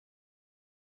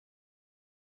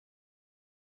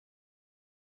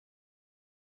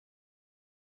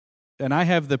and I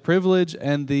have the privilege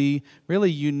and the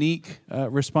really unique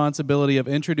responsibility of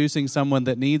introducing someone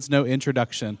that needs no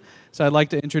introduction. So I'd like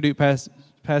to introduce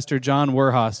Pastor John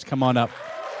Werhas. Come on up.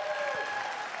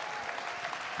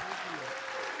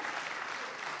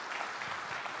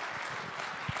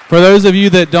 For those of you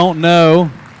that don't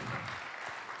know,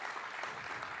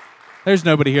 there's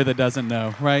nobody here that doesn't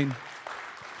know, right?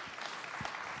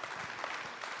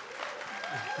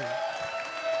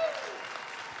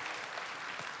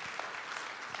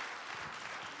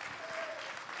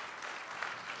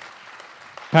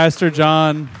 Pastor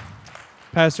John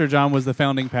was the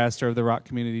founding pastor of the Rock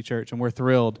Community Church, and we're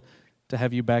thrilled to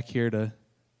have you back here to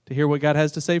hear what God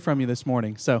has to say from you this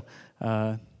morning. So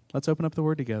let's open up the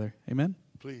Word together. Amen?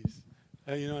 Please.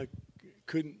 I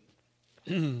couldn't,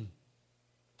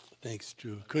 thanks,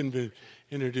 Drew. Couldn't be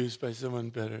introduced by someone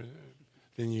better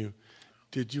than you.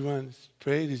 Did you want to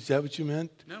pray? Is that what you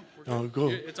meant? No, we're good. Oh, go.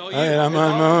 It's all you. All right, I'm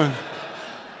on my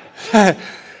own.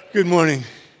 Good morning.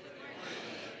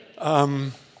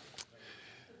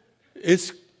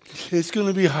 It's going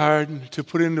to be hard to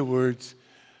put into words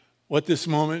what this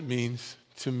moment means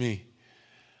to me.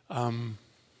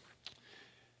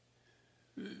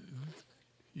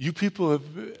 You people have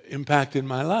impacted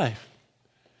my life.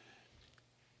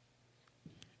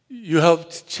 You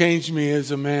helped change me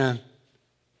as a man.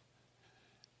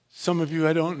 Some of you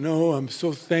I don't know. I'm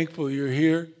so thankful you're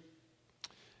here.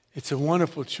 It's a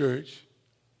wonderful church,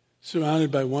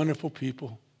 surrounded by wonderful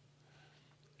people.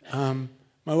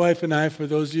 My wife and I, for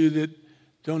those of you that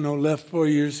don't know, left 4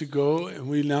 years ago, and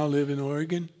we now live in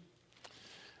Oregon.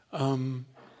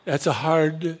 It's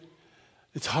hard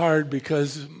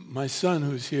because my son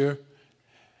who's here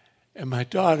and my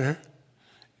daughter,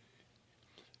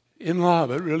 in-law,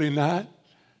 but really not,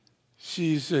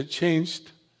 she's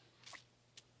changed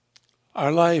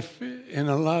our life in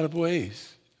a lot of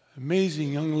ways.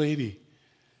 Amazing young lady.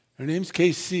 Her name's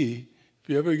KC. If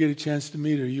you ever get a chance to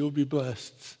meet her, you'll be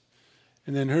blessed.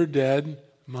 And then her dad,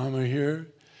 mom are here,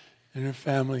 and her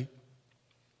family.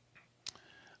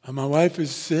 My wife is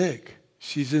sick.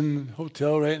 She's in the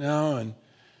hotel right now, and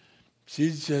she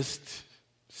just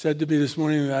said to me this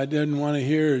morning that I didn't want to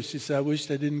hear her. She said, I wished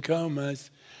I didn't come. I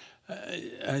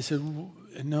said,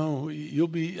 no, you'll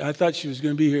be. I thought she was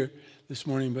going to be here this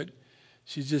morning, but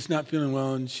she's just not feeling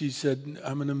well. And she said,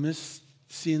 I'm going to miss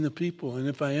seeing the people. And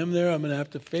if I am there, I'm going to have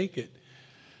to fake it.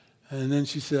 And then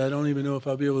she said, I don't even know if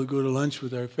I'll be able to go to lunch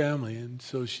with our family. And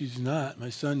so she's not. My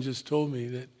son just told me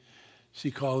that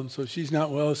she called, and so she's not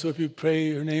well. So if you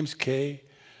pray, her name's Kay,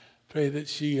 pray that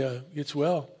she gets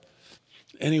well.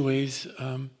 Anyways,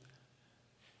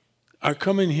 our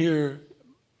coming here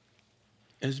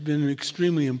has been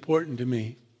extremely important to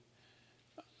me.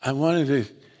 I wanted to,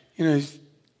 it's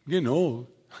getting old.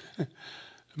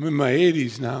 I'm in my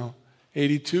 80s now,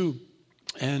 82.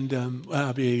 And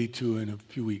I'll be 82 in a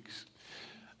few weeks.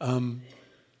 And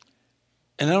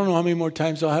I don't know how many more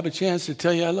times I'll have a chance to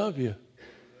tell you I love you.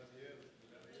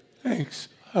 Thanks.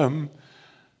 And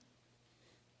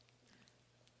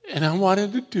I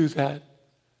wanted to do that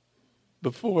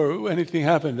before anything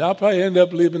happened. I'll probably end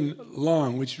up living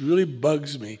long, which really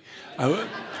bugs me. I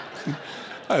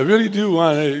really do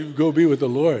want to go be with the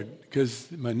Lord because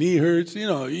my knee hurts.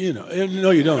 No, you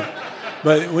don't.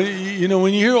 But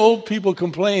when you hear old people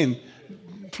complain,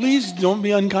 please don't be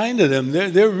unkind to them.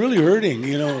 They're really hurting.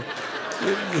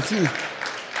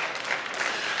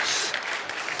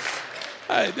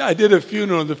 I did a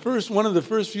funeral. One of the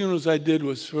first funerals I did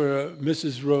was for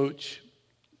Mrs. Roach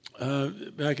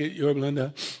back at Yorba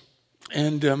Linda,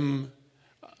 and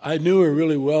I knew her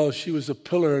really well. She was a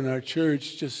pillar in our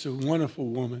church, just a wonderful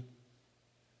woman.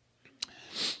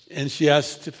 And she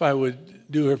asked if I would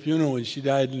do her funeral when she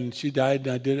died, and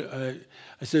I did it.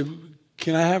 I said,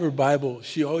 can I have her Bible?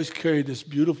 She always carried this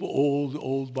beautiful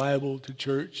old Bible to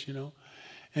church,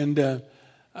 And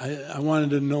I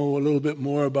wanted to know a little bit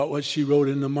more about what she wrote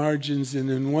in the margins. And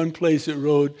in one place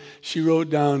she wrote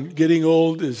down, getting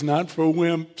old is not for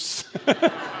wimps.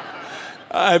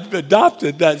 I've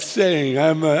adopted that saying.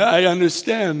 I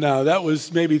understand now. That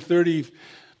was maybe 30,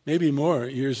 maybe more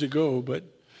years ago, but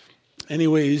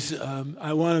anyways,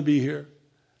 I want to be here.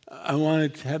 I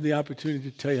wanted to have the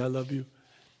opportunity to tell you I love you.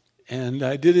 And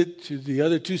I did it to the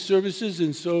other two services,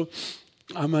 and so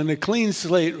I'm on a clean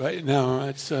slate right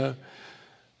now. So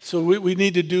what we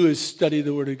need to do is study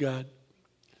the Word of God.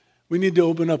 We need to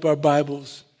open up our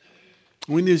Bibles.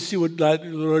 We need to see what the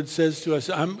Lord says to us.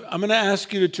 I'm going to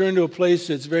ask you to turn to a place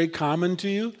that's very common to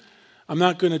you.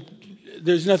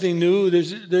 There's nothing new.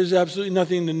 There's absolutely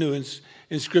nothing new in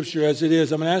Scripture as it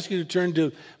is. I'm going to ask you to turn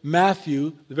to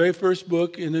Matthew, the very first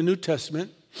book in the New Testament.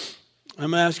 I'm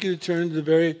going to ask you to turn to the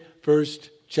very first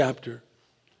chapter,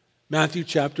 Matthew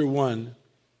chapter 1.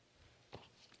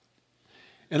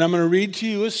 And I'm going to read to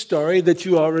you a story that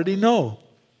you already know.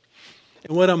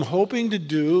 And what I'm hoping to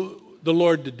do, the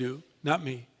Lord to do, not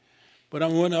me, but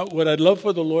what I'd love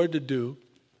for the Lord to do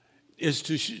is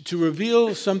to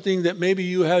reveal something that maybe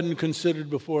you hadn't considered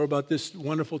before about this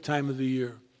wonderful time of the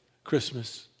year,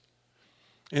 Christmas.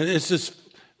 And it's this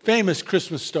famous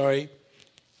Christmas story.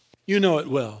 You know it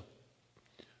well.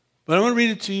 But I'm going to read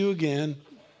it to you again.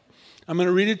 I'm going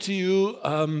to read it to you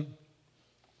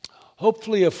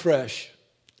hopefully afresh.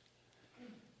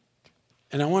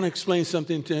 And I want to explain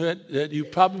something to it that you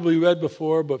probably read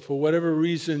before, but for whatever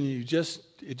reason, it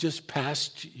just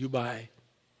passed you by.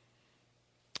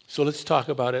 So let's talk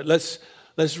about it.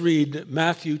 Let's read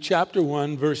Matthew chapter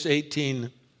 1, verse 18.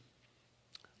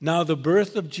 Now the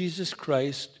birth of Jesus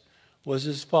Christ was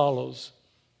as follows.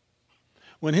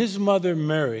 When his mother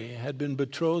Mary had been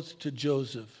betrothed to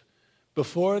Joseph,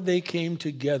 before they came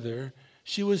together,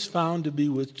 she was found to be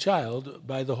with child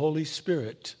by the Holy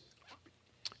Spirit.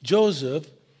 Joseph,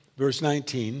 verse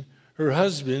 19, her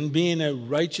husband, being a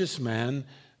righteous man,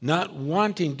 not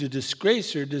wanting to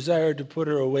disgrace her, desired to put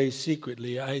her away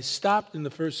secretly. I stopped in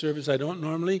the first service. I don't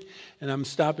normally, and I'm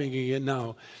stopping again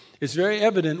now. It's very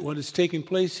evident what is taking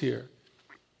place here.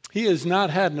 He has not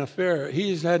had an affair.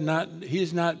 He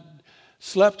has not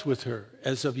slept with her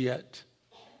as of yet.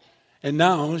 And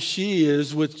now she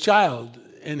is with child.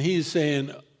 And he's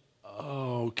saying,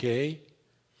 okay,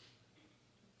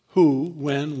 who,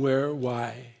 when, where,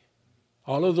 why?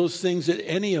 All of those things that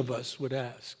any of us would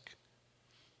ask.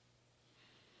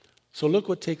 So look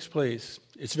what takes place.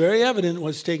 It's very evident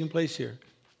what's taking place here.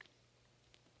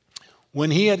 When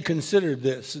he had considered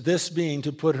this being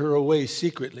to put her away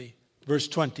secretly, verse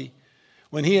 20,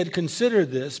 when he had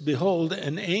considered this, behold,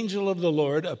 an angel of the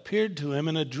Lord appeared to him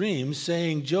in a dream,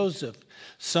 saying, Joseph,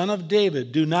 son of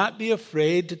David, do not be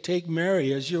afraid to take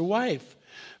Mary as your wife,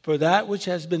 for that which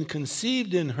has been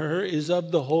conceived in her is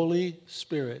of the Holy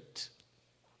Spirit.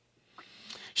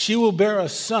 She will bear a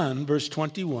son, verse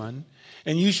 21,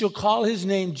 and you shall call his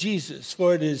name Jesus,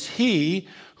 for it is he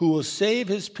who will save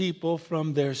his people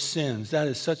from their sins. That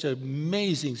is such an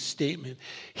amazing statement.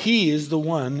 He is the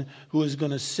one who is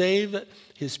going to save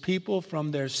his people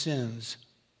from their sins.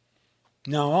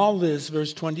 Now all this,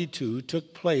 verse 22,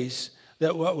 took place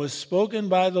that what was spoken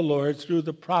by the Lord through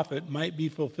the prophet might be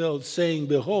fulfilled, saying,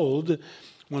 behold,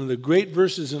 one of the great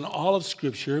verses in all of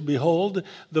Scripture, behold,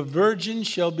 the virgin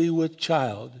shall be with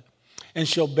child, and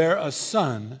shall bear a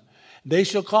son. They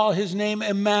shall call his name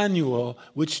Emmanuel,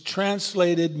 which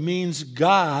translated means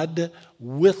God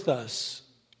with us.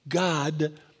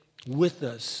 God with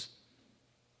us.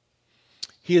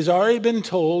 He has already been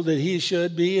told that he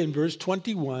should be, in verse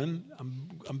 21,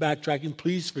 I'm backtracking,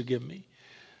 please forgive me,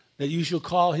 that you shall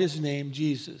call his name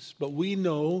Jesus. But we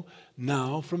know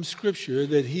now from Scripture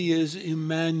that he is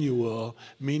Emmanuel,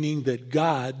 meaning that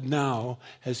God now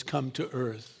has come to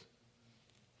earth.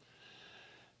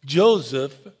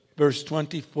 Joseph, verse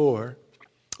 24,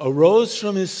 arose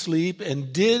from his sleep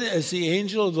and did as the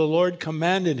angel of the Lord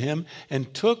commanded him,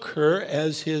 and took her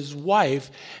as his wife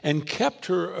and kept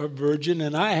her a virgin.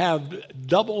 And I have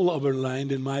double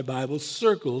underlined in my Bible,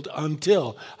 circled,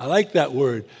 until. I like that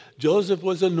word. Joseph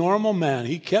was a normal man.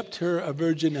 He kept her a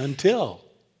virgin until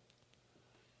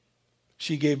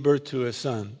she gave birth to a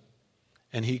son,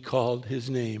 and he called his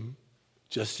name,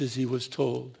 just as he was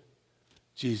told,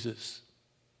 Jesus.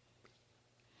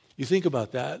 You think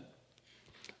about that.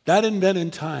 That event in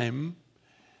time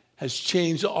has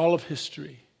changed all of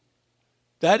history.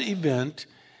 That event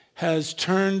has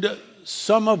turned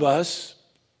some of us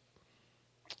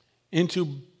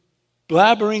into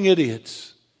blabbering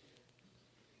idiots.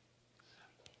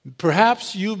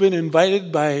 Perhaps you've been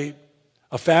invited by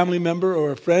a family member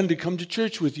or a friend to come to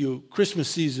church with you, Christmas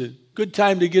season. Good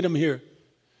time to get them here.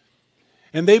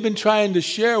 And they've been trying to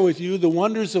share with you the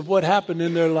wonders of what happened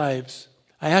in their lives.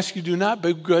 I ask you, do not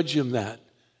begrudge them that.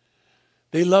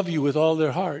 They love you with all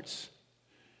their hearts.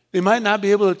 They might not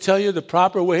be able to tell you the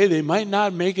proper way. They might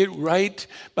not make it right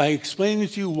by explaining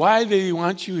to you why they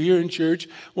want you here in church,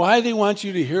 why they want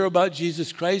you to hear about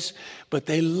Jesus Christ, but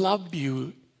they love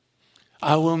you.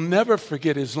 I will never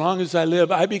forget, as long as I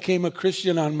live, I became a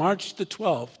Christian on March the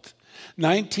 12th,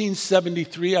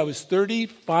 1973. I was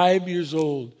 35 years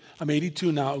old. I'm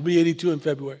 82 now. I'll be 82 in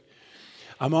February.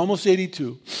 I'm almost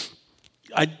 82.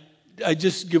 I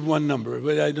just give one number,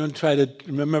 but I don't try to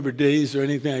remember days or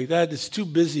anything like that. It's too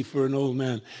busy for an old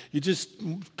man. You just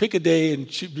pick a day and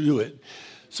do it.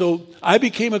 So I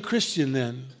became a Christian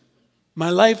then. My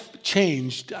life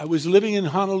changed. I was living in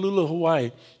Honolulu,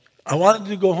 Hawaii, I wanted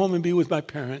to go home and be with my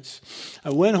parents. I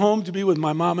went home to be with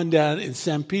my mom and dad in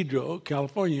San Pedro,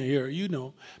 California here. You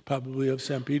know probably of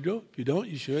San Pedro. If you don't,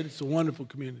 you should. It's a wonderful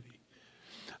community.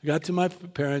 I got to my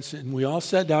parents, and we all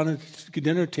sat down at the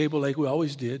dinner table like we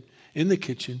always did in the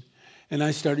kitchen, and I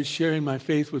started sharing my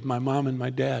faith with my mom and my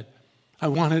dad. I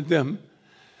wanted them.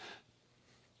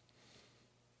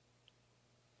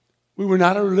 We were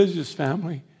not a religious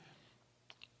family,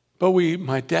 but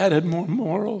my dad had more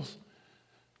morals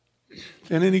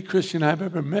than any Christian I've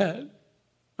ever met.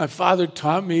 My father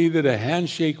taught me that a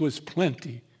handshake was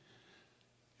plenty.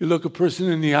 You look a person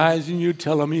in the eyes and you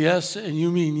tell them yes, and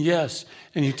you mean yes.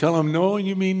 And you tell them no, and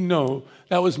you mean no.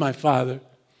 That was my father.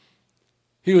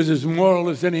 He was as moral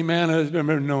as any man I've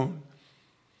ever known.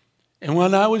 And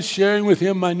when I was sharing with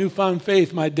him my newfound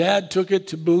faith, my dad took it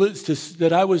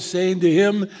that I was saying to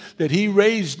him that he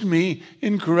raised me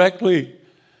incorrectly,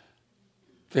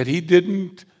 that he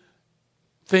didn't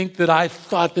think that I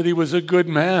thought that he was a good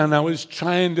man. I was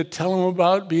trying to tell him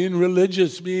about being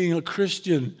religious, being a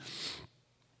Christian.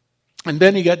 And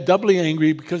then he got doubly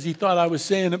angry because he thought I was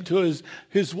saying it to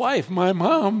his wife, my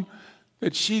mom,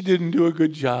 that she didn't do a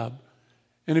good job.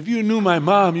 And if you knew my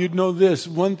mom, you'd know this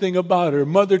one thing about her.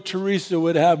 Mother Teresa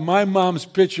would have my mom's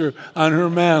picture on her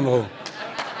mantle.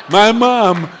 My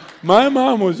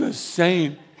mom was a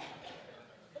saint.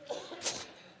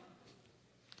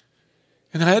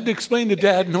 And I had to explain to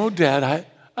Dad, no, Dad,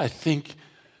 I think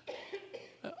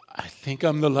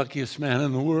I'm the luckiest man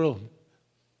in the world.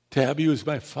 To have you as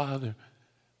my father.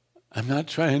 I'm not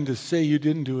trying to say you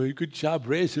didn't do a good job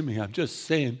raising me. I'm just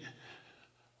saying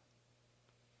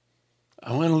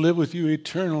I want to live with you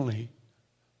eternally.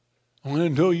 I want to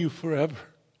know you forever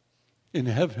in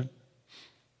heaven.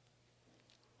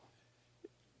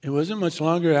 It wasn't much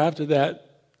longer after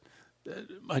that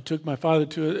I took my father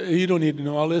to you don't need to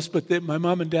know all this, but my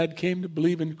mom and dad came to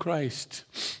believe in Christ,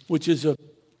 which is a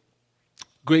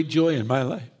great joy in my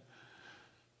life.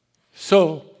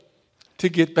 So, to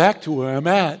get back to where I'm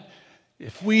at,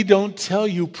 if we don't tell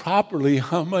you properly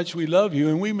how much we love you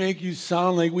and we make you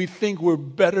sound like we think we're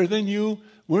better than you,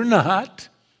 we're not.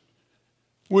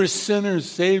 We're sinners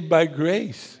saved by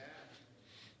grace.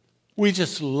 We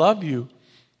just love you.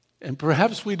 And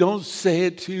perhaps we don't say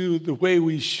it to you the way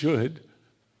we should.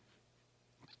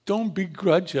 Don't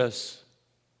begrudge us.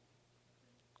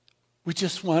 We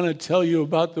just want to tell you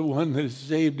about the one that has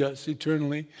saved us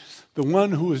eternally. The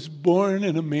one who was born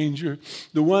in a manger.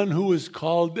 The one who was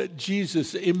called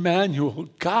Jesus, Emmanuel,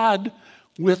 God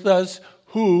with us,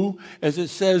 who, as it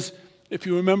says, if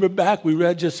you remember back, we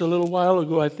read just a little while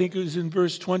ago, I think it was in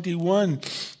verse 21,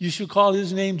 you should call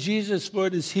his name Jesus, for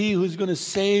it is he who's going to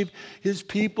save his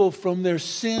people from their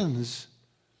sins.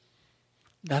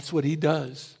 That's what he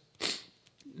does.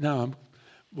 Now,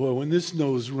 boy, when this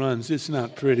nose runs, it's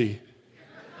not pretty.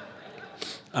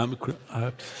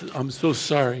 I'm so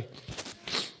sorry.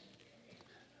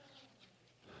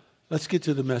 Let's get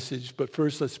to the message, but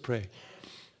first let's pray.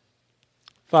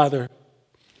 Father,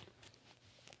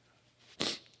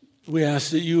 we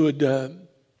ask that you would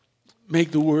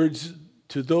make the words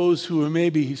to those who are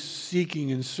maybe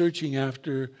seeking and searching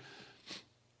after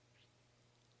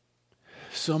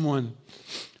someone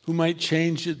who might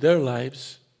change their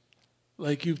lives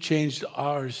like you've changed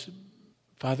ours.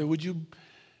 Father, would you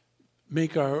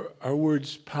make our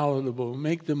words palatable,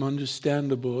 make them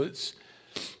understandable.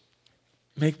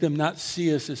 Make them not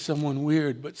see us as someone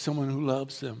weird, but someone who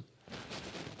loves them.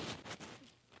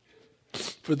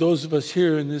 For those of us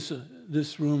here in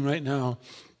this room right now,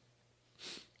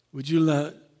 would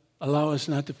you allow us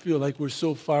not to feel like we're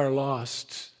so far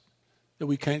lost that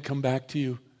we can't come back to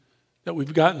you, that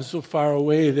we've gotten so far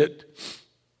away that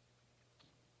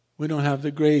we don't have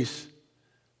the grace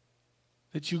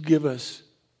that you give us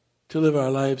to live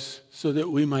our lives so that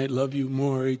we might love you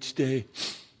more each day.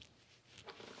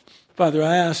 Father,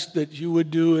 I ask that you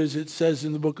would do as it says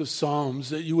in the book of Psalms,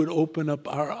 that you would open up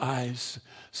our eyes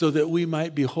so that we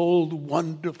might behold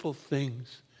wonderful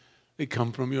things that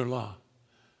come from your law.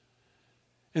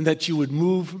 And that you would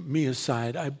move me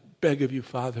aside. I beg of you,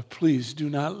 Father, please do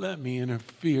not let me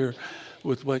interfere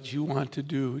with what you want to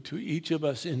do to each of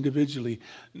us individually,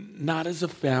 not as a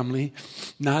family,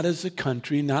 not as a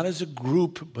country, not as a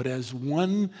group, but as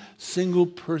one single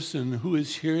person who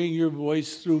is hearing your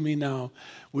voice through me now.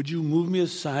 Would you move me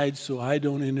aside so I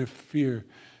don't interfere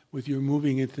with your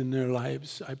moving it in their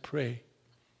lives? I pray.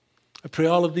 I pray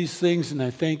all of these things, and I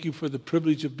thank you for the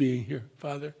privilege of being here,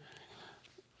 Father.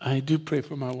 I do pray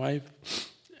for my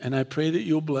wife, and I pray that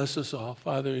you'll bless us all,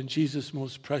 Father, in Jesus'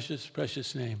 most precious,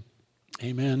 precious name.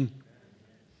 Amen.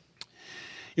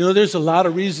 You know, there's a lot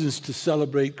of reasons to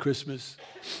celebrate Christmas.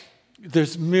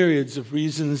 There's myriads of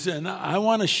reasons, and I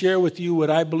want to share with you what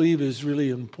I believe is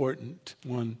really important.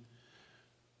 One,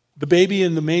 the baby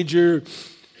in the manger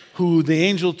who the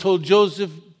angel told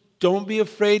Joseph, don't be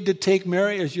afraid to take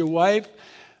Mary as your wife.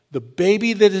 The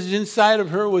baby that is inside of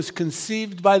her was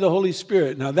conceived by the Holy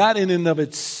Spirit. Now that in and of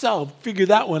itself, figure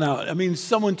that one out. I mean,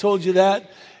 someone told you that.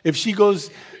 If she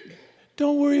goes,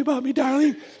 don't worry about me,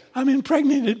 darling, I'm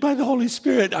impregnated by the Holy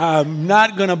Spirit, I'm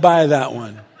not going to buy that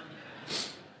one.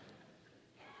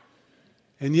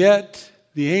 And yet,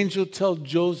 the angel told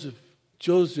Joseph,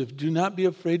 do not be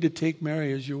afraid to take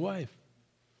Mary as your wife.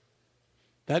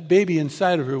 That baby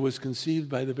inside of her was conceived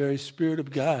by the very Spirit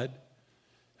of God.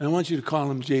 And I want you to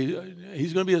call him Jesus.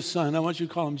 He's going to be a son. I want you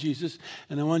to call him Jesus.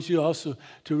 And I want you also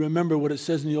to remember what it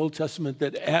says in the Old Testament,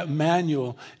 that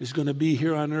Emmanuel is going to be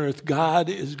here on earth. God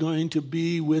is going to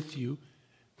be with you.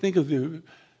 Think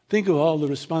of all the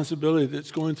responsibility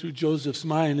that's going through Joseph's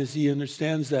mind as he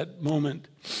understands that moment.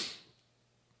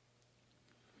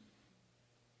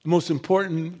 The most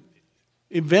important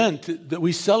event that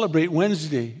we celebrate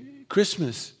Wednesday,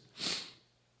 Christmas,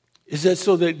 is that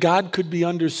so that God could be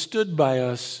understood by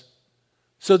us,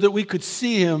 so that we could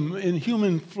see him in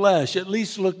human flesh, at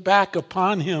least look back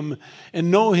upon him and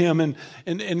know him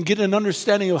and get an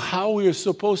understanding of how we are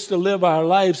supposed to live our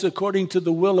lives according to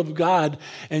the will of God.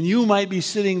 And you might be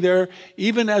sitting there,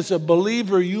 even as a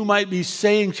believer, you might be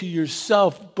saying to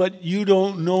yourself, but you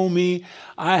don't know me.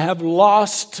 I have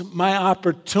lost my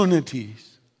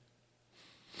opportunities.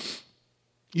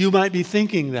 You might be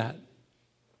thinking that.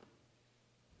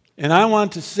 And I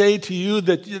want to say to you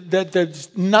that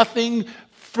there's nothing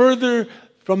further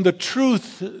from the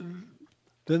truth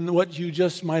than what you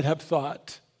just might have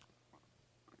thought.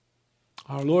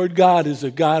 Our Lord God is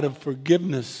a God of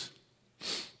forgiveness.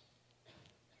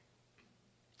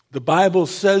 The Bible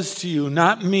says to you,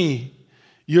 not me,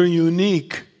 you're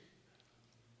unique.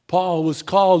 Paul was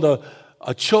called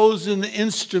a chosen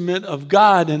instrument of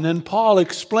God. And then Paul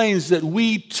explains that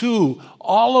we too,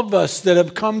 all of us that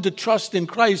have come to trust in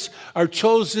Christ, are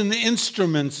chosen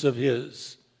instruments of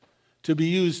his to be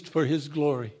used for his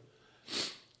glory.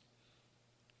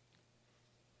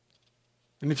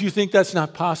 And if you think that's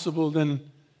not possible, then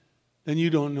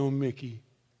you don't know Mickey.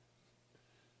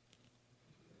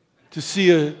 To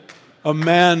see a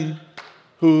man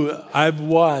who I've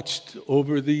watched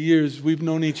over the years, we've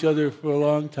known each other for a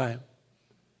long time.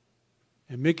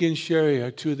 And Mickey and Sherry are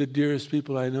two of the dearest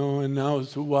people I know, and now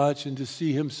to watch and to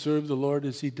see him serve the Lord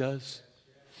as he does.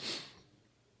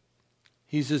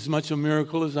 He's as much a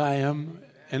miracle as I am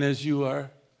and as you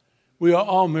are. We are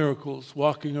all miracles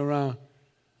walking around.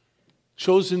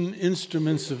 Chosen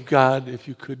instruments of God, if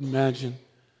you could imagine.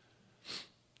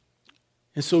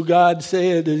 And so God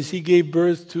said, as he gave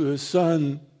birth to his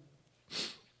son,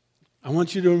 I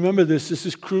want you to remember this. This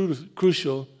is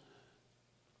crucial.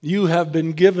 You have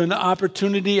been given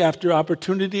opportunity after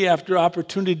opportunity after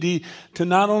opportunity to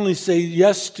not only say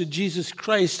yes to Jesus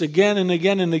Christ again and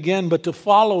again and again, but to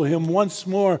follow him once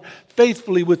more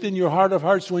faithfully within your heart of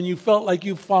hearts when you felt like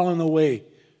you've fallen away.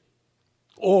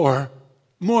 Or,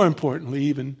 more importantly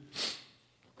even,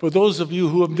 for those of you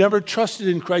who have never trusted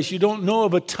in Christ, you don't know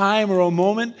of a time or a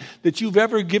moment that you've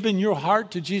ever given your heart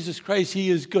to Jesus Christ.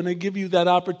 He is going to give you that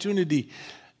opportunity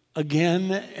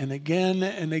again and again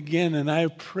and again. And I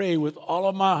pray with all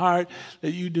of my heart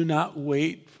that you do not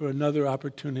wait for another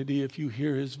opportunity if you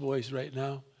hear his voice right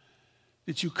now,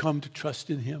 that you come to trust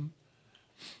in him.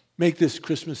 Make this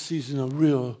Christmas season a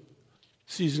real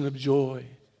season of joy.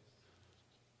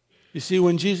 You see,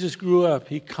 when Jesus grew up,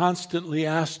 he constantly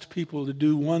asked people to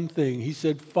do one thing. He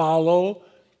said, follow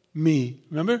me.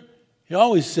 Remember? He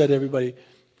always said, everybody,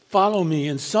 follow me.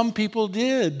 And some people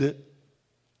did.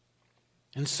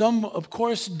 And some, of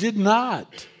course, did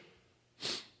not.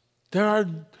 There are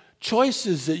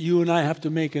choices that you and I have to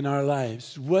make in our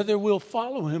lives, whether we'll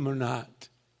follow him or not.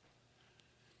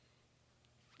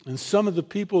 And some of the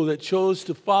people that chose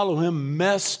to follow him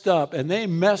messed up, and they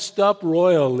messed up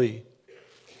royally.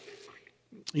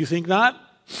 You think not?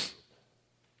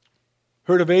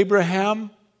 Heard of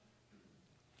Abraham?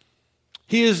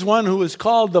 He is one who is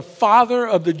called the father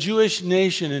of the Jewish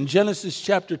nation. In Genesis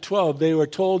chapter 12, they were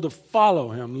told to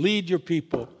follow him, lead your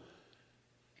people.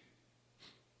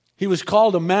 He was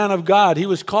called a man of God. He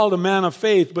was called a man of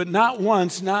faith, but not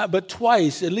once, but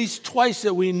twice, at least twice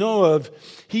that we know of,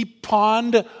 he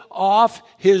pawned off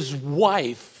his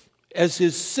wife as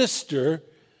his sister.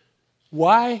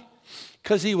 Why?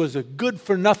 Because he was a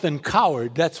good-for-nothing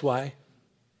coward, that's why.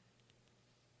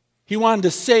 He wanted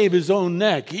to save his own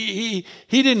neck. He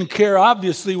didn't care,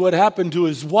 obviously, what happened to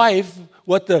his wife,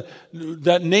 what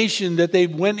that nation that they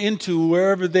went into,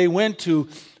 wherever they went to,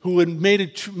 who had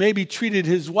maybe treated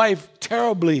his wife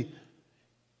terribly.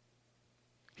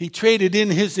 He traded in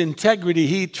his integrity.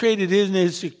 He traded in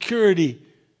his security.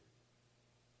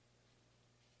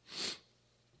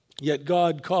 Yet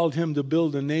God called him to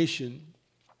build a nation.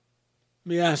 Let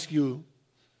me ask you,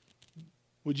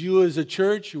 would you as a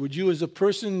church, would you as a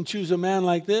person choose a man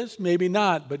like this? Maybe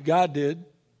not, but God did.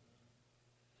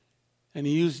 And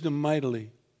he used him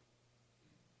mightily.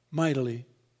 Mightily.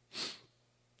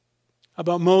 How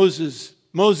about Moses?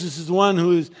 Moses is the one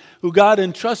who God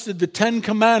entrusted the 10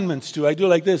 Commandments to. I do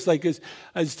like this, like I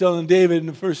was telling David in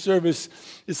the first service,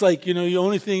 it's like, the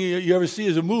only thing you ever see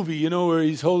is a movie, where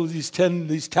he's holding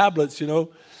these tablets,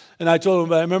 And I told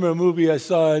him, I remember a movie I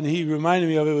saw, and he reminded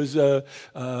me of it. Was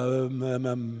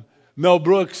Mel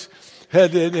Brooks,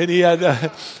 and he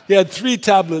had 3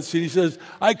 tablets, and he says,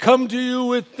 I come to you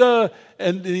with,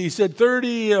 and he said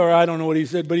 30, or I don't know what he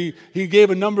said, but he gave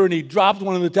a number, and he dropped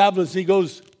one of the tablets, and he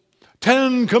goes,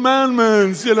 10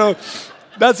 Commandments,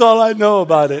 That's all I know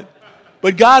about it.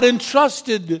 But God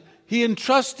entrusted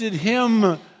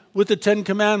him with the 10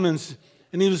 Commandments,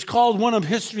 and he was called one of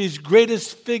history's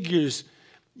greatest figures.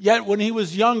 Yet when he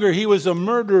was younger, he was a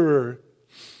murderer.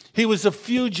 He was a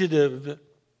fugitive.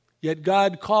 Yet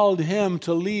God called him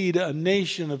to lead a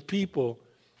nation of people.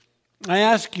 I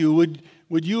ask you,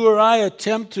 would you or I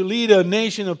attempt to lead a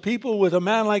nation of people with a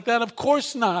man like that? Of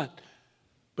course not.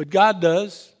 But God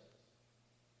does.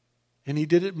 And he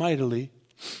did it mightily.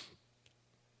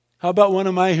 How about one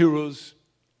of my heroes,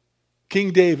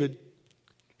 King David?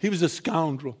 He was a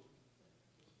scoundrel.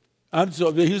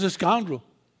 He was a scoundrel.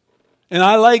 And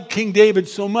I like King David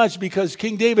so much because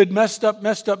King David messed up,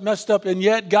 and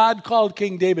yet God called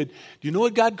King David. Do you know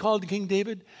what God called King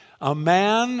David? A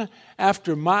man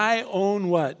after my own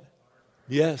what?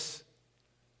 Yes.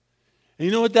 And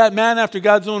you know what that man after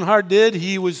God's own heart did?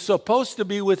 He was supposed to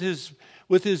be with his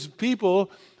people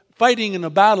fighting in a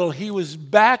battle. He was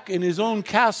back in his own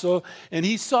castle, and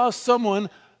he saw someone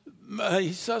she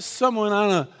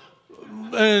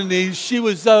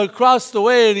was across the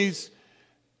way, and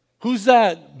who's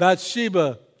that?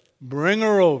 Bathsheba. Bring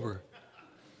her over.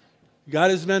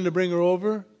 Got his men to bring her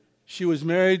over. She was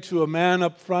married to a man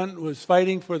up front who was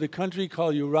fighting for the country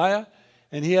called Uriah,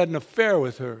 and he had an affair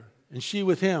with her, and she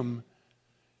with him.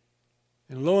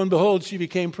 And lo and behold, she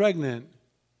became pregnant.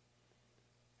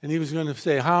 And he was going to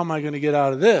say, how am I going to get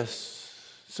out of this?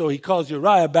 So he calls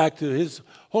Uriah back to his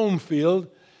home field.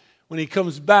 When he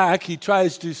comes back, he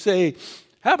tries to say,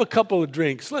 have a couple of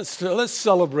drinks. Let's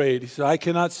celebrate. He said, I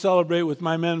cannot celebrate with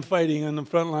my men fighting on the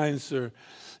front lines, sir.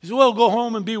 He said, well, go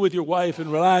home and be with your wife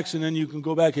and relax, and then you can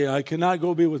go back here. I cannot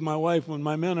go be with my wife when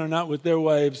my men are not with their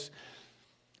wives.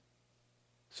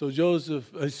 So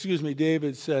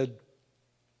David said,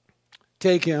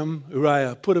 take him,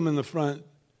 Uriah, put him in the front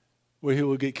where he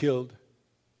will get killed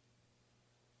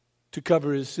to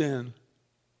cover his sin.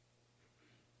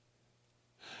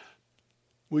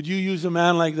 Would you use a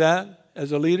man like that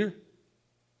as a leader?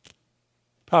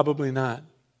 Probably not.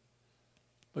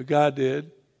 But God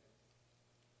did.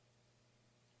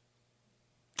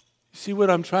 See,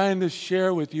 what I'm trying to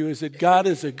share with you is that God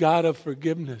is a God of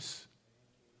forgiveness.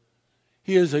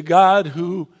 He is a God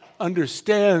who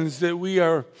understands that we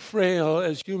are frail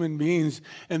as human beings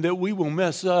and that we will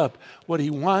mess up. What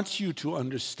he wants you to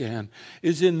understand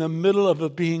is in the middle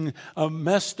of being a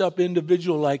messed up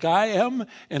individual like I am,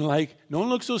 and like, don't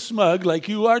look so smug, like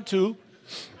you are too.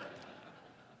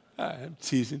 I'm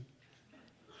teasing.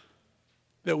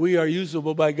 That we are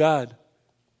usable by God.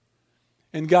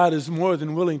 And God is more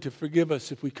than willing to forgive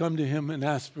us if we come to him and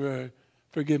ask for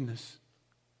forgiveness.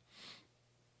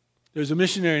 There's a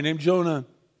missionary named Jonah.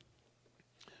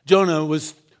 Jonah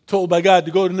was told by God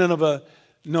to go to Nineveh.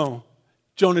 No,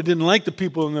 Jonah didn't like the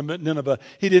people in Nineveh.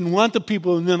 He didn't want the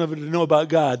people in Nineveh to know about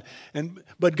God.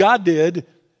 But God did.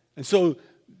 And so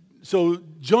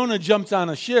Jonah jumped on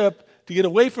a ship to get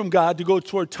away from God to go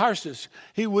toward Tarsus.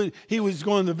 He was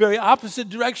going the very opposite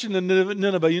direction than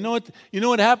Nineveh. You know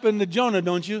what happened to Jonah,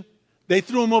 don't you? They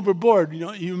threw him overboard.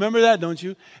 You remember that, don't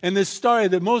you? And this story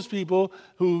that most people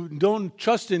who don't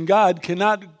trust in God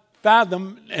cannot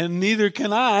fathom, and neither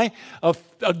can I.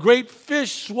 A great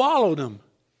fish swallowed him.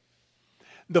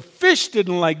 The fish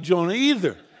didn't like Jonah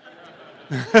either.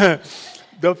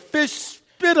 The fish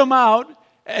spit him out,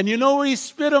 and you know where he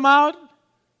spit him out?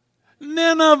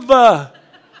 Nineveh.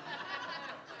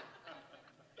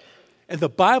 And the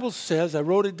Bible says, I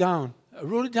wrote it down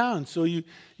so you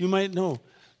might know.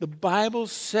 The Bible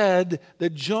said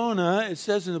that Jonah, it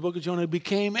says in the book of Jonah,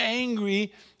 became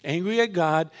angry at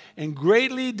God, and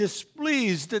greatly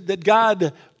displeased that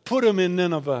God put him in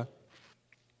Nineveh.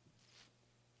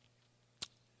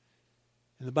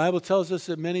 And the Bible tells us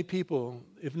that many people,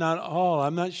 if not all,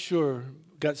 I'm not sure,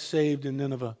 got saved in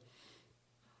Nineveh.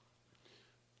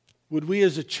 Would we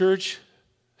as a church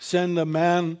send a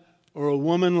man or a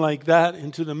woman like that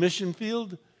into the mission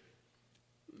field?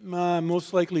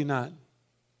 Most likely not.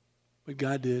 But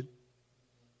God did.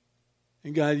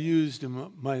 And God used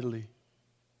him mightily.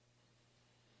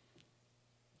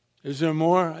 Is there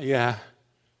more? Yeah.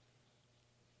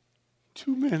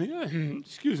 Too many.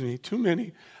 Excuse me, too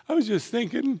many. I was just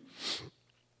thinking,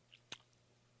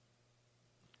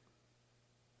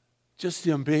 just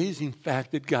the amazing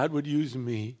fact that God would use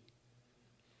me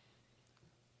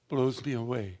blows me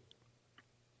away.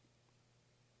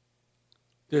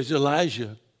 There's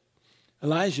Elijah.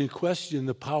 Elijah questioned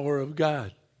the power of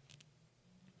God.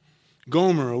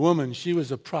 Gomer, a woman, she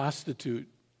was a prostitute.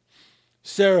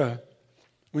 Sarah,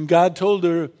 when God told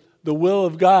her the will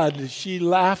of God, she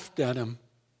laughed at him.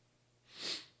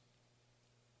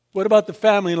 What about the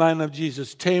family line of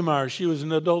Jesus? Tamar, she was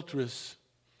an adulteress.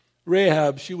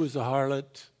 Rahab, she was a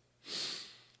harlot.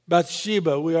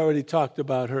 Bathsheba, we already talked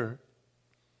about her.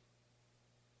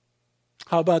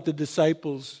 How about the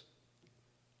disciples?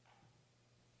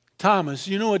 Thomas,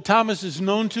 you know what Thomas is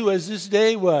known to as this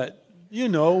day? What? You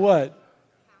know what?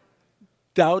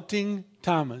 Doubting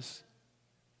Thomas.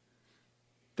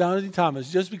 Doubting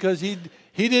Thomas. Just because he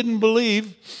didn't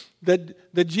believe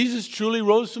that Jesus truly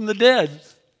rose from the dead.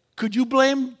 Could you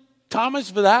blame Thomas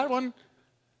for that one?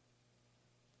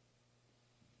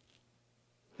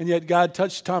 And yet God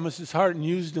touched Thomas's heart and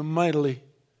used him mightily.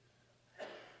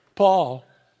 Paul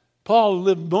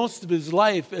lived most of his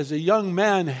life as a young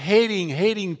man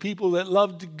hating people that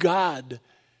loved God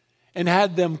and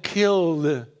had them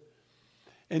killed.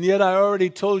 And yet I already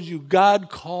told you, God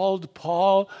called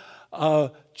Paul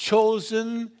a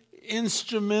chosen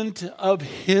instrument of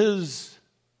his.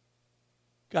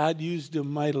 God used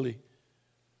him mightily.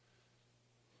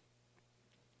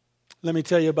 Let me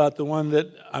tell you about the one that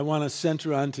I want to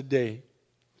center on today,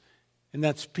 and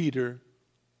that's Peter.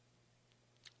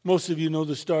 Most of you know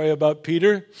the story about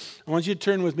Peter. I want you to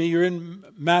turn with me. You're in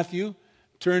Matthew.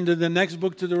 Turn to the next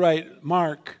book to the right,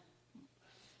 Mark.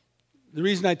 The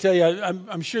reason I tell you,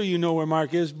 I'm sure you know where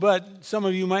Mark is, but some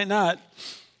of you might not.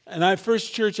 And the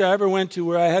first church I ever went to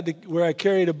where I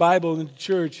carried a Bible into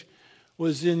church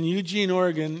was in Eugene,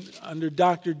 Oregon, under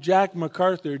Dr. Jack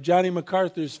MacArthur, Johnny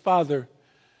MacArthur's father,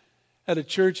 at a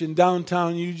church in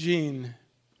downtown Eugene.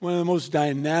 One of the most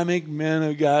dynamic men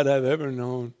of God I've ever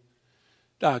known.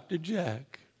 Dr.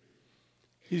 Jack.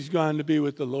 He's gone to be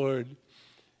with the Lord.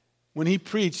 When he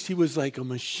preached, he was like a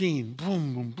machine.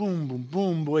 Boom, boom, boom, boom,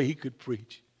 boom. Boy, he could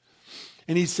preach.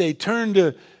 And he'd say, turn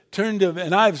to,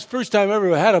 and I was first time I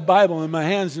ever had a Bible in my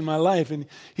hands in my life. And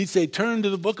he'd say, turn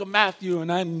to the book of Matthew.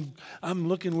 And I'm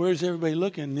looking, where's everybody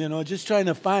looking? Just trying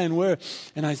to find where.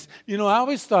 And I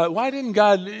always thought, why didn't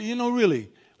God, really,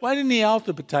 why didn't he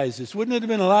alphabetize this? Wouldn't it have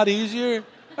been a lot easier?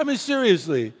 I mean,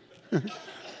 seriously.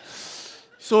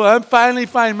 So I finally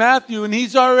find Matthew, and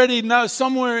he's already now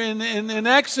somewhere in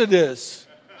Exodus.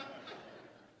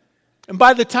 And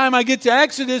by the time I get to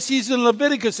Exodus, he's in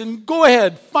Leviticus. And go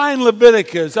ahead, find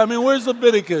Leviticus. I mean, where's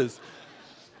Leviticus?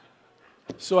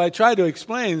 So I try to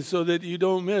explain so that you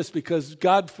don't miss, because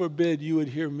God forbid you would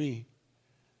hear me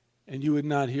and you would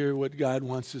not hear what God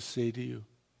wants to say to you.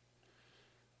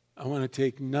 I want to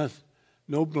take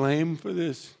no blame for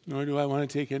this, nor do I want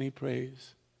to take any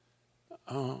praise.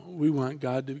 We want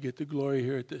God to get the glory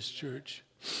here at this church.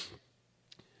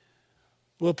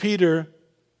 Well, Peter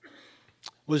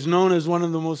was known as one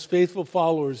of the most faithful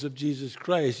followers of Jesus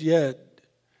Christ, yet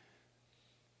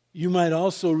you might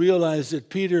also realize that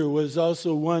Peter was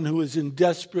also one who was in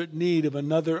desperate need of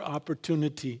another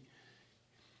opportunity.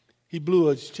 He blew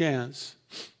his chance.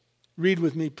 Read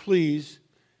with me, please,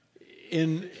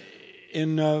 in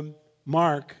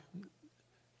Mark,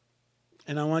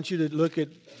 and I want you to look at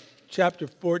chapter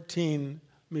 14.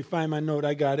 Let me find my note.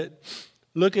 I got it.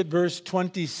 Look at verse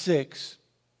 26.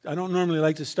 I don't normally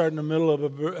like to start in the middle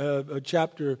of a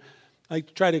chapter. I like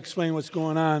to try to explain what's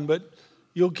going on, but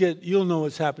you'll know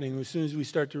what's happening as soon as we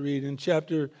start to read. In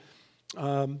chapter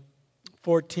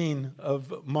 14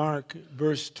 of Mark,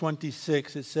 verse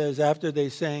 26, it says, after they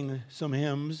sang some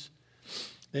hymns,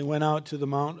 they went out to the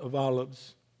Mount of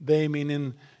Olives. They,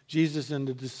 meaning Jesus and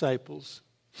the disciples.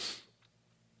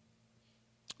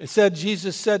 It said,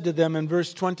 Jesus said to them in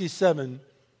verse 27,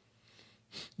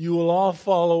 you will all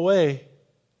fall away.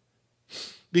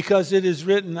 because it is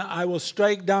written, I will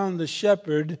strike down the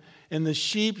shepherd, and the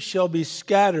sheep shall be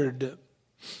scattered.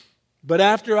 But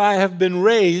after I have been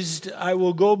raised, I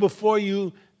will go before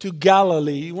you to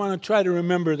Galilee. You want to try to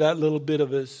remember that little bit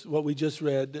of this, what we just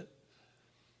read.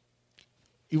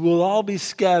 You will all be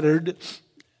scattered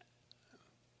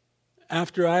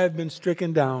after I have been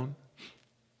stricken down.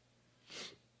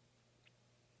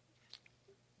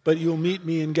 But you'll meet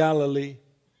me in Galilee.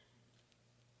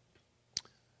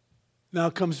 Now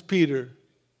comes Peter.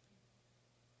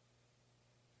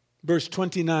 Verse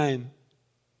 29.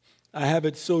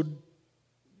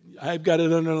 I've got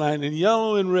it underlined in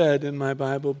yellow and red in my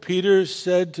Bible. Peter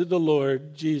said to the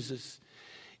Lord Jesus,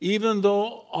 even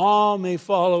though all may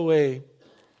fall away,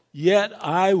 yet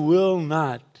I will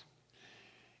not.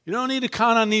 You don't need to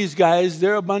count on these guys.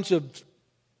 They're a bunch of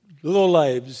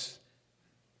lowlives.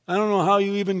 I don't know how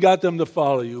you even got them to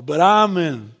follow you, but I'm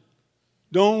in.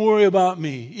 Don't worry about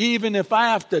me. Even if I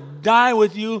have to die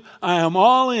with you, I am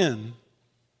all in.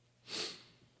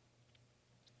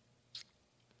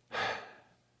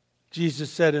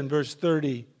 Jesus said in verse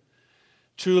 30,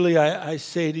 truly I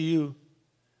say to you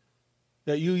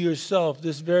that you yourself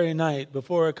this very night,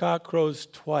 before a cock crows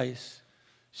twice,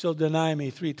 shall deny me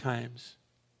 3 times.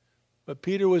 But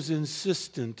Peter was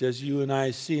insistent, as you and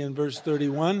I see in verse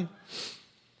 31.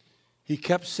 He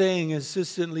kept saying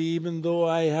insistently, even though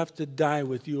I have to die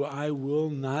with you, I will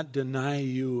not deny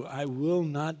you. I will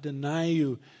not deny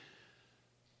you.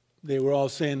 They were all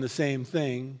saying the same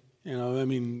thing.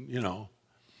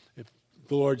 If the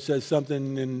Lord says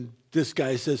something and this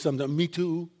guy says something, me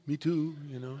too,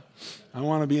 I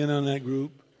want to be in on that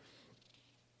group.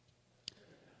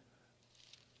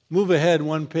 Move ahead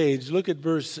one page. Look at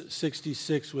verse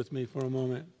 66 with me for a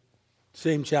moment.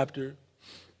 Same chapter.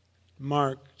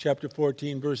 Mark chapter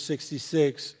 14, verse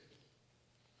 66.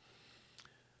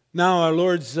 Now our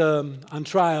Lord's on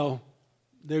trial.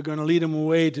 They're going to lead him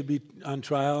away to be on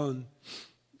trial, and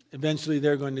eventually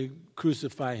they're going to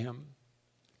crucify him.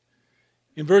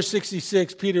 In verse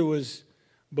 66, Peter was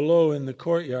below in the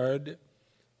courtyard.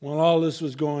 While all this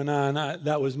was going on,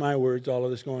 that was my words, all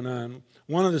of this going on,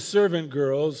 one of the servant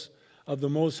girls of the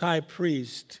Most High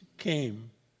Priest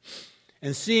came.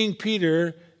 And seeing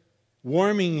Peter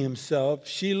warming himself,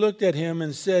 she looked at him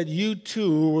and said, you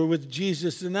too were with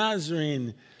Jesus the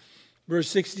Nazarene. Verse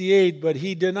 68, but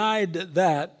he denied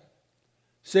that,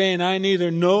 saying, I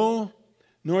neither know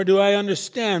nor do I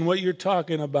understand what you're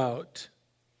talking about.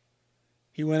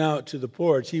 He went out to the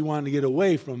porch. He wanted to get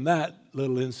away from that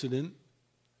little incident.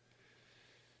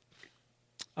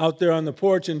 Out there on the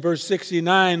porch in verse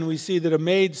 69, we see that a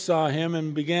maid saw him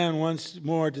and began once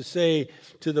more to say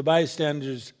to the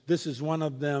bystanders, this is one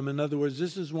of them. In other words,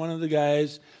 this is one of the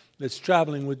guys that's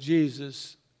traveling with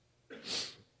Jesus.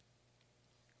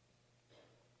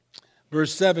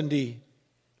 Verse 70,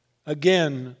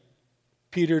 again,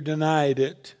 Peter denied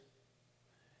it.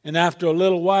 And after a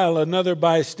little while, another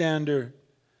bystander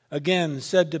again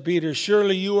said to Peter,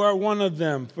 surely you are one of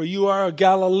them, for you are a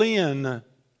Galilean.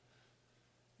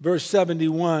 Verse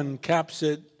 71 caps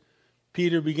it.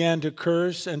 Peter began to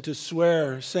curse and to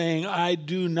swear, saying, I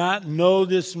do not know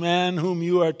this man whom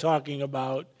you are talking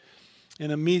about.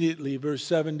 And immediately, verse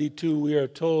 72, we are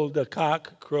told a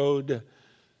cock crowed.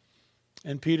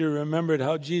 And Peter remembered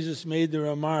how Jesus made the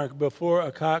remark, before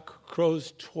a cock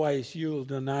crows twice, you will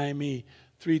deny me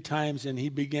 3 times. And he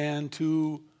began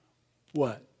to,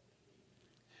 what?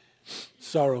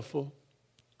 Sorrowful.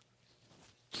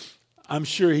 I'm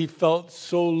sure he felt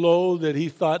so low that he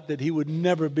thought that he would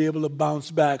never be able to bounce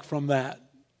back from that.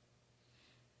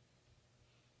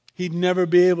 He'd never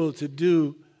be able to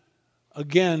do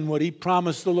again what he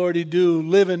promised the Lord he'd do,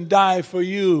 live and die for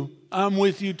you. I'm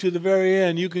with you to the very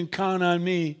end. You can count on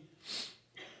me.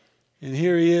 And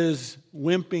here he is,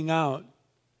 wimping out.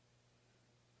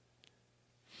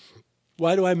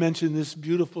 Why do I mention this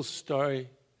beautiful story?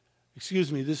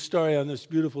 This story on this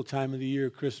beautiful time of the year,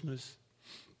 Christmas.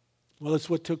 Well, it's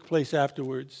what took place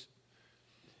afterwards.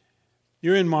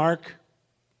 You're in Mark.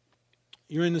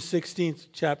 You're in the 16th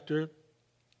chapter.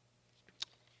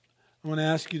 I want to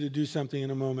ask you to do something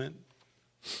in a moment.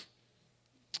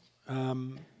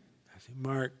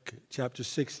 Mark chapter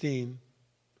 16.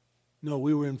 No,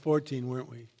 we were in 14, weren't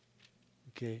we?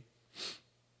 Okay.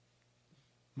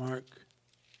 Mark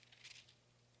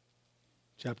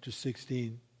chapter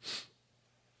 16.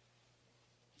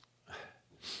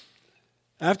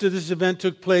 After this event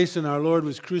took place and our Lord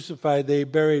was crucified, they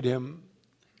buried him.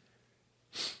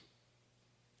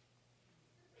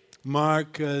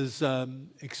 Mark is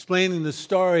explaining the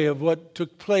story of what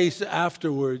took place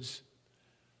afterwards.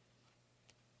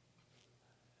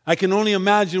 I can only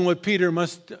imagine what Peter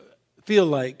must feel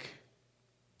like.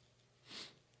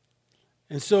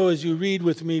 And so as you read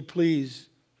with me, please,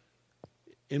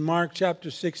 in Mark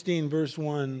chapter 16, verse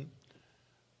 1,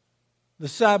 the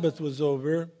Sabbath was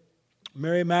over.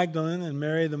 Mary Magdalene and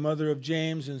Mary, the mother of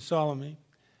James and Salome,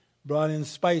 brought in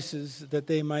spices that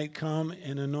they might come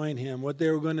and anoint him. What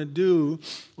they were going to do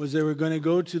was they were going to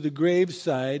go to the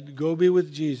graveside, go be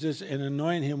with Jesus, and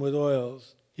anoint him with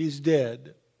oils. He's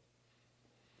dead.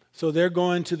 So they're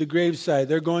going to the graveside.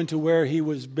 They're going to where he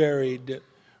was buried.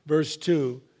 Verse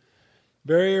 2.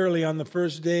 Very early on the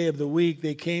first day of the week,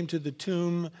 they came to the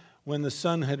tomb when the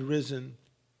sun had risen.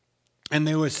 And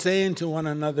they were saying to one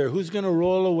another, who's going to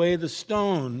roll away the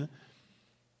stone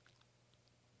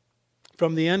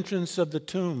from the entrance of the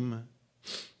tomb?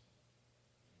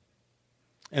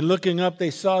 And looking up,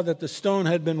 they saw that the stone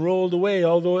had been rolled away,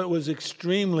 although it was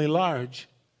extremely large.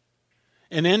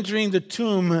 And entering the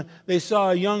tomb, they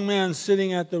saw a young man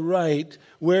sitting at the right,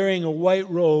 wearing a white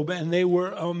robe, and they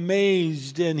were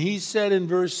amazed. And he said in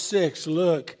verse 6,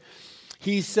 look,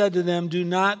 he said to them, do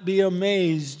not be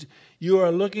amazed. You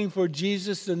are looking for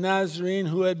Jesus the Nazarene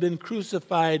who had been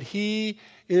crucified. He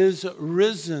is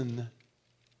risen.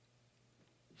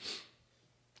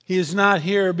 He is not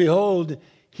here. Behold,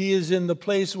 he is in the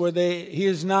place where he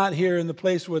is not here in the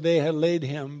place where they had laid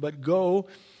him. But go,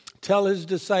 tell his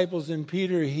disciples and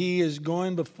Peter, he is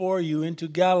going before you into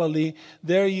Galilee.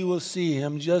 There you will see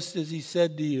him, just as he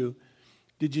said to you.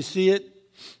 Did you see it?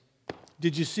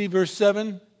 Did you see verse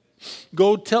 7?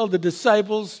 Go tell the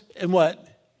disciples, and what?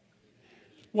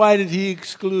 Why did he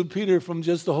exclude Peter from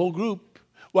just the whole group?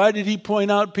 Why did he point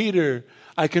out Peter?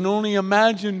 I can only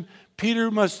imagine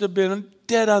Peter must have been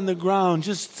dead on the ground,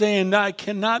 just saying, I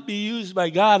cannot be used by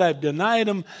God. I've denied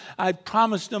him. I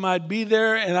promised him I'd be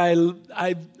there, and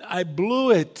I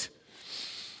blew it.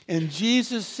 And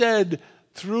Jesus said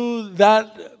through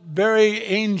that very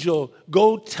angel,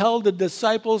 go tell the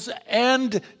disciples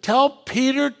and tell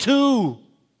Peter too.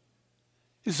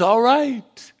 It's all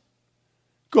right.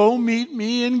 Go meet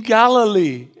me in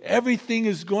Galilee. Everything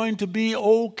is going to be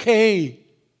okay.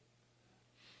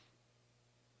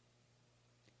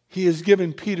 He has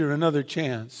given Peter another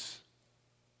chance.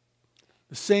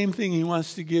 The same thing he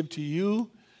wants to give to you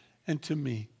and to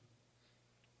me.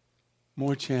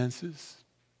 More chances.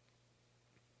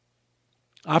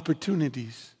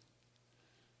 Opportunities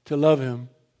to love him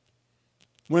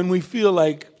when we feel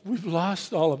like we've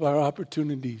lost all of our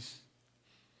opportunities.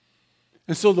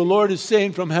 And so the Lord is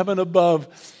saying from heaven above,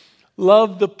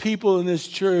 love the people in this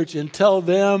church and tell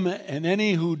them and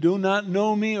any who do not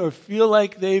know me or feel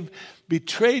like they've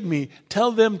betrayed me,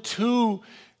 tell them to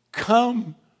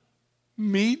come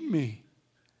meet me.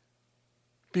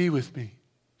 Be with me.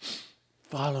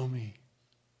 Follow me.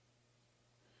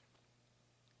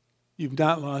 You've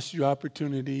not lost your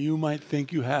opportunity. You might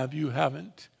think you have. You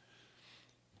haven't.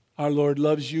 Our Lord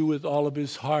loves you with all of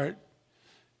his heart.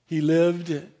 He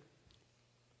lived,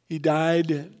 he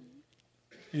died, and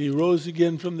he rose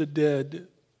again from the dead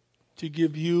to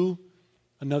give you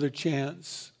another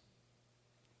chance,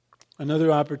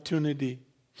 another opportunity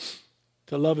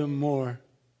to love him more.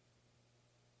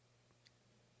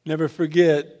 Never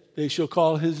forget, they shall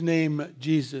call his name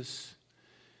Jesus,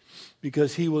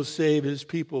 because he will save his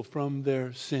people from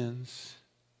their sins.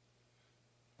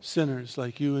 Sinners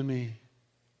like you and me.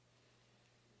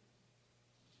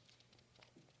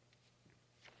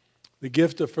 The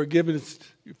gift of forgiveness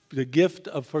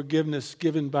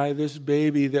given by this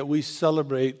baby that we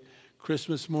celebrate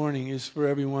Christmas morning is for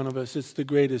every one of us. It's the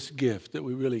greatest gift that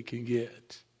we really can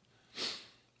get.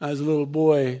 As a little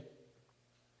boy,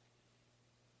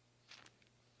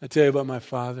 I tell you about my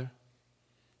father.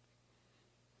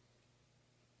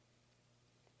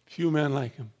 Few men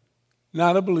like him.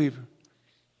 Not a believer.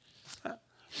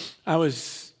 I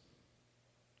was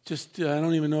just, I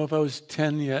don't even know if I was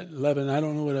 10 yet, 11. I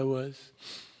don't know what I was.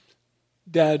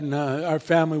 Dad and our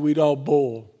family, we'd all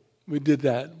bowl. We did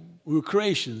that. We were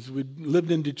Croatians. We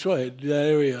lived in Detroit, that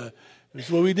area. That's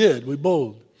what we did. We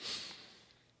bowled.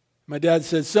 My dad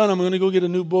said, son, I'm going to go get a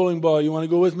new bowling ball. You want to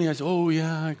go with me? I said, oh,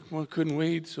 yeah. I couldn't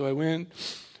wait. So I went,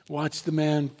 watched the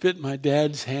man fit my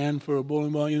dad's hand for a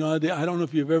bowling ball. You know, I don't know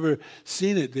if you've ever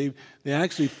seen it. They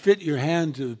actually fit your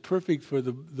hand to perfect for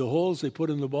the holes they put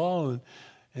in the ball.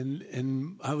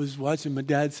 And I was watching. My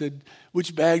dad said,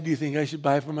 which bag do you think I should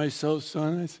buy for myself,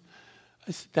 son?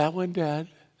 I said, that one, Dad.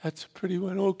 That's a pretty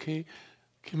one. Okay,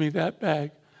 give me that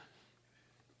bag.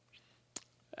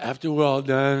 After we're all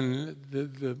done,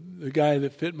 the guy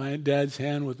that fit my dad's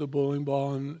hand with the bowling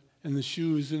ball and the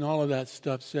shoes and all of that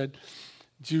stuff said,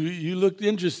 you looked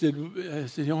interested. I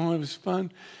said, it was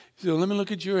fun. He said, let me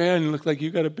look at your hand. It looked like you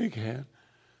got a big hand.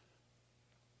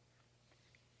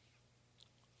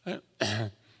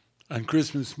 On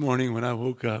Christmas morning when I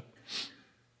woke up,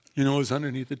 you know what was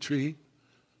underneath the tree?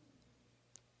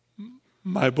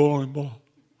 My bowling ball.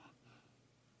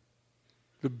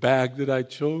 The bag that I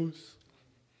chose.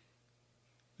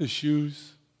 The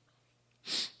shoes.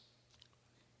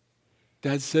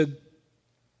 Dad said,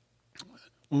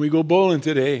 when we go bowling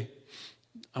today,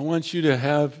 I want you to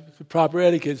have the proper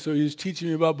etiquette. So he was teaching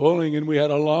me about bowling, and we had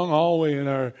a long hallway in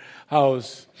our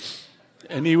house.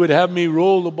 And he would have me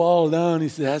roll the ball down. He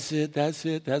said, that's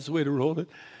the way to roll it.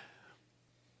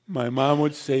 My mom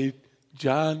would say,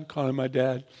 John, calling my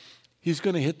dad, he's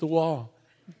going to hit the wall.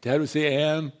 Dad would say,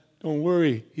 Ann, don't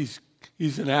worry. He's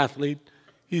an athlete.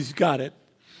 He's got it.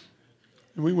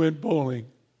 And we went bowling.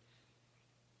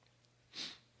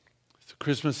 It's a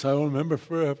Christmas I will remember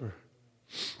forever.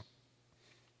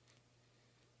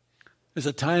 It's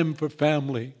a time for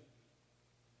family.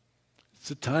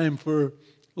 It's a time for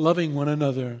loving one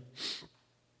another.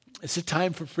 It's a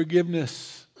time for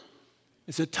forgiveness.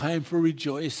 It's a time for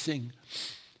rejoicing.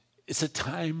 It's a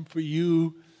time for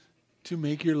you to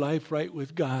make your life right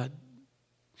with God.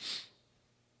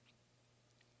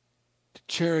 To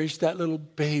cherish that little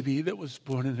baby that was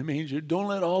born in the manger. Don't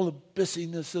let all the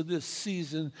busyness of this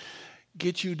season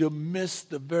get you to miss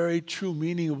the very true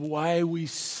meaning of why we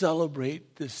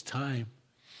celebrate this time.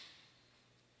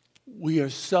 We are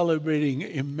celebrating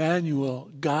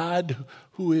Emmanuel, God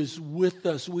who is with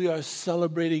us. We are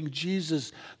celebrating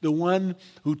Jesus, the one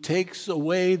who takes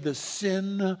away the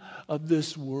sin of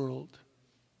this world.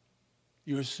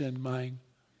 Your sin, mine.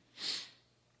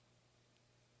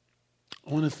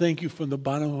 I want to thank you from the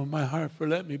bottom of my heart for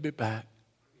letting me be back.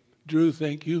 Drew,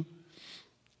 thank you.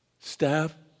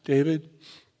 Staff, David,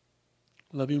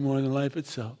 love you more than life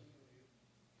itself.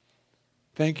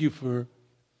 Thank you for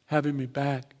having me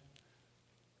back.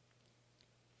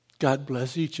 God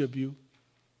bless each of you.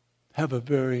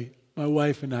 My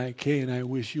wife and I, Kay and I,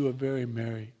 wish you a very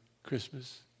Merry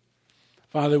Christmas.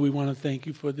 Father, we want to thank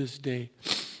you for this day.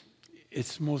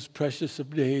 It's the most precious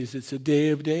of days. It's a day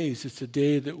of days. It's a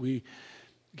day that we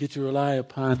get to rely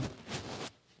upon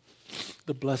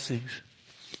the blessings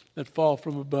that fall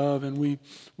from above, and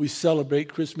we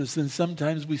celebrate Christmas, and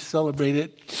sometimes we celebrate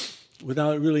it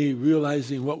without really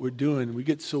realizing what we're doing. We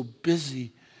get so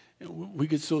busy, and we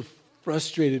get so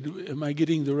frustrated. Am I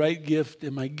getting the right gift?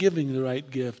 Am I giving the right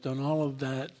gift on all of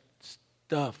that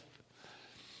stuff?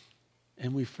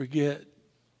 And we forget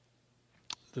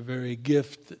the very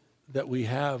gift that we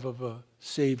have of a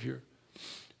Savior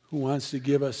who wants to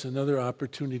give us another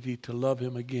opportunity to love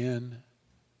him again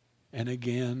and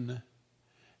again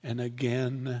and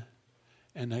again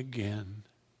and again.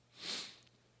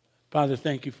 Father,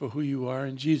 thank you for who you are.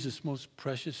 In Jesus' most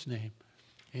precious name,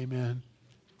 amen.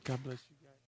 God bless you.